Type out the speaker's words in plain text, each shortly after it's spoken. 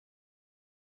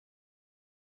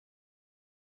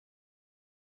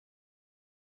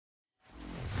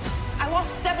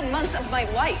7 months of my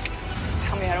life.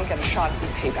 Tell me I don't get a shot at some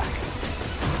payback.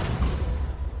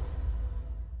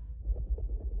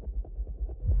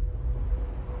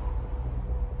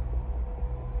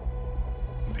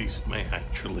 Peace may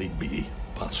actually be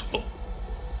possible.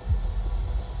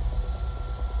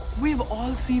 We've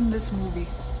all seen this movie.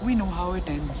 We know how it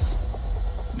ends.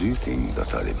 Do you think the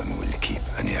Taliban will keep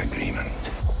any agreement?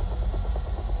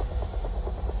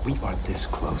 We are this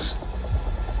close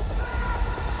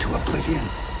to oblivion.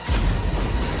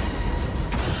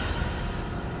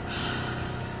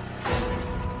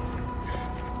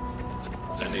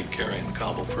 I need Carrie in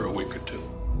Kabul for a week or two.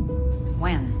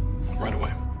 When? Right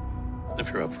away. If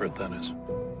you're up for it, that is.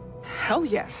 Hell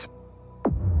yes.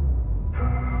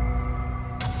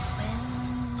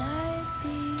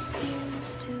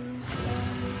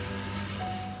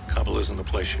 Kabul isn't the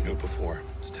place you knew before.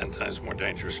 It's 10 times more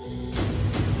dangerous.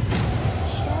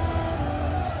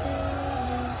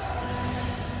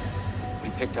 We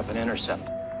picked up an intercept.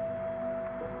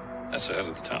 That's the head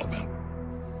of the Taliban.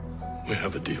 We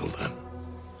have a deal then.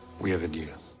 We have a deal.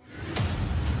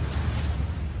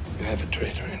 You have a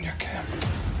traitor in your camp.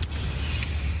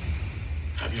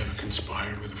 Have you ever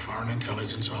conspired with a foreign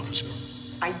intelligence officer?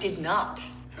 I did not.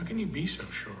 How can you be so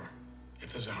sure?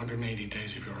 If there's 180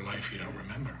 days of your life you don't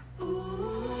remember.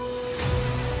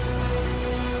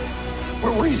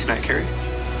 Where were you tonight, Carrie?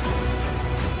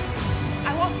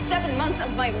 I lost 7 months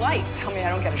of my life. Tell me I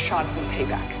don't get a shot at some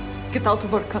payback. Get out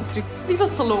of our country. Leave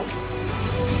us alone.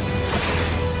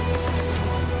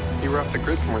 You were off the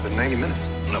grid for more than 90 minutes.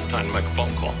 Enough time to make a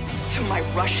phone call. To my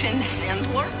Russian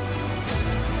handler?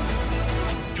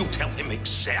 You tell him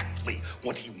exactly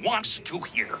what he wants to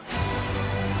hear.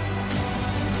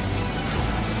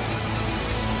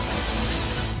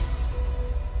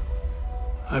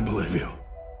 I believe you.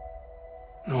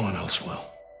 No one else will.